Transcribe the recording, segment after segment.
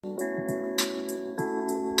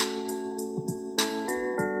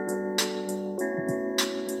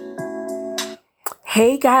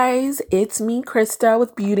Hey guys, it's me, Krista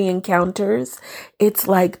with Beauty Encounters. It's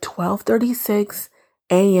like 12:36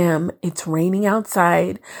 a.m. It's raining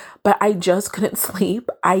outside, but I just couldn't sleep.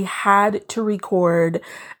 I had to record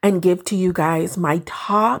and give to you guys my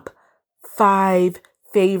top 5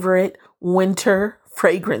 favorite winter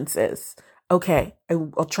fragrances. Okay,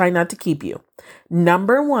 I'll try not to keep you.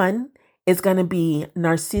 Number 1 is going to be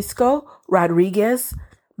Narciso Rodriguez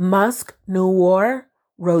Musk Noir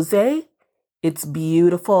Rosé. It's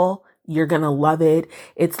beautiful. You're going to love it.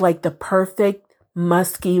 It's like the perfect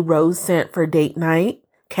musky rose scent for date night.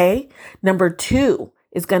 Okay. Number 2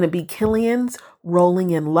 is going to be Kilian's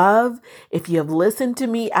Rolling in Love. If you have listened to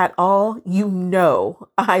me at all, you know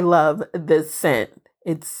I love this scent.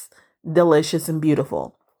 It's delicious and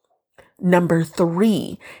beautiful. Number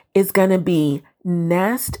 3 is going to be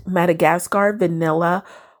Nest Madagascar Vanilla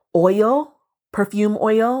Oil, perfume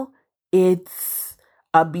oil. It's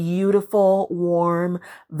a beautiful, warm,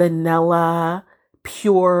 vanilla,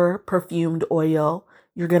 pure perfumed oil.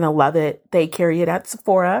 You're going to love it. They carry it at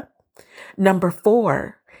Sephora. Number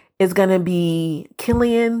 4 is going to be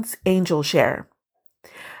Kilian's Angel Share.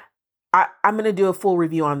 I'm going to do a full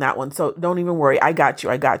review on that one, so don't even worry. I got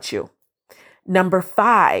you. Number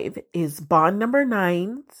 5 is Bond Number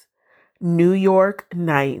 9's New York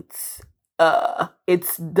Nights.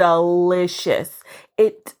 It's delicious.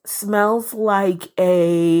 It smells like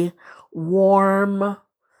a warm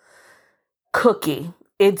cookie.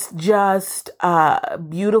 It's just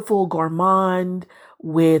beautiful gourmand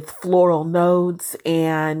with floral notes.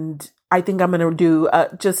 And I think I'm going to do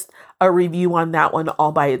just a review on that one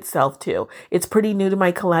all by itself too. It's pretty new to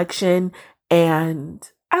my collection and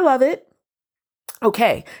I love it.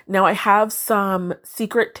 Okay, now I have some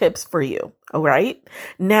secret tips for you. All right.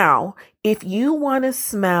 Now, if you want to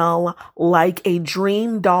smell like a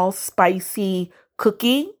Dream Doll spicy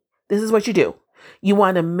cookie, this is what you do. You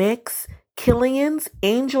want to mix Kilian's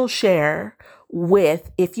Angel Share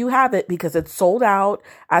with, if you have it, because it's sold out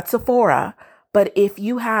at Sephora, but if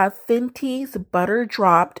you have Fenty's Butter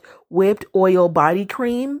Dropped Whipped Oil Body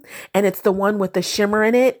Cream, and it's the one with the shimmer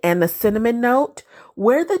in it and the cinnamon note,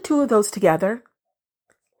 wear the two of those together.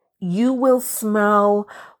 You will smell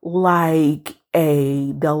like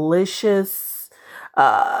a delicious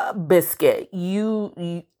biscuit. You'll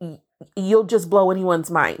just blow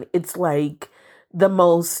anyone's mind. It's like the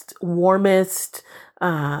most warmest,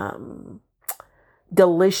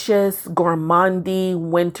 delicious, gourmandy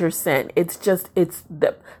winter scent. It's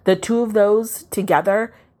the two of those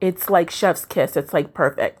together. It's like chef's kiss. It's like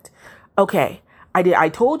perfect. Okay. I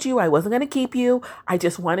told you I wasn't going to keep you. I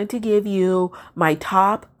just wanted to give you my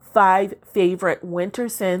top 5 favorite winter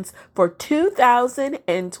scents for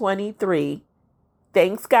 2023.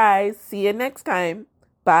 Thanks, guys. See you next time.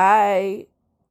 Bye.